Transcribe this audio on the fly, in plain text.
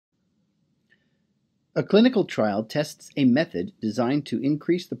A clinical trial tests a method designed to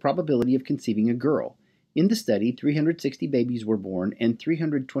increase the probability of conceiving a girl. In the study, 360 babies were born and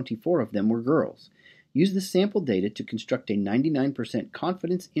 324 of them were girls. Use the sample data to construct a 99%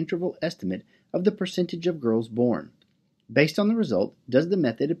 confidence interval estimate of the percentage of girls born. Based on the result, does the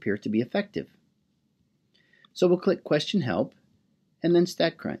method appear to be effective? So we'll click Question Help and then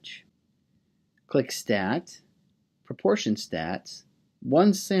Statcrunch. Click Stat, Proportion Stats,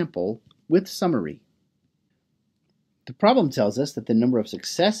 One Sample with Summary. The problem tells us that the number of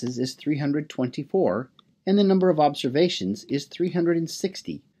successes is 324 and the number of observations is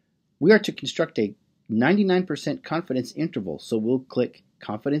 360. We are to construct a 99% confidence interval, so we'll click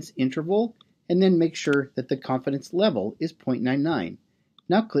Confidence Interval and then make sure that the confidence level is 0.99.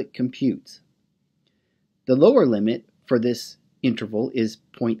 Now click Compute. The lower limit for this interval is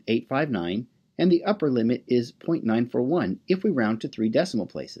 0.859 and the upper limit is 0.941 if we round to 3 decimal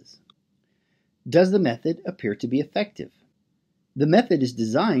places. Does the method appear to be effective? The method is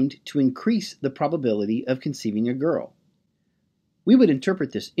designed to increase the probability of conceiving a girl. We would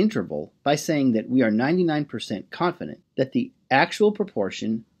interpret this interval by saying that we are 99% confident that the actual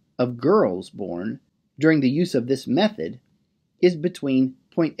proportion of girls born during the use of this method is between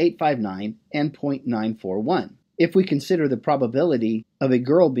 0.859 and 0.941. If we consider the probability of a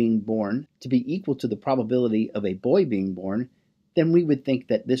girl being born to be equal to the probability of a boy being born, then we would think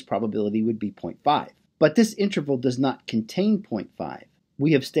that this probability would be 0.5. But this interval does not contain 0.5.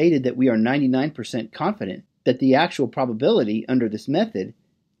 We have stated that we are 99% confident that the actual probability under this method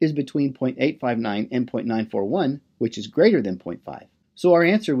is between 0.859 and 0.941, which is greater than 0.5. So our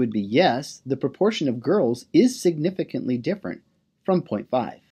answer would be yes, the proportion of girls is significantly different from 0.5.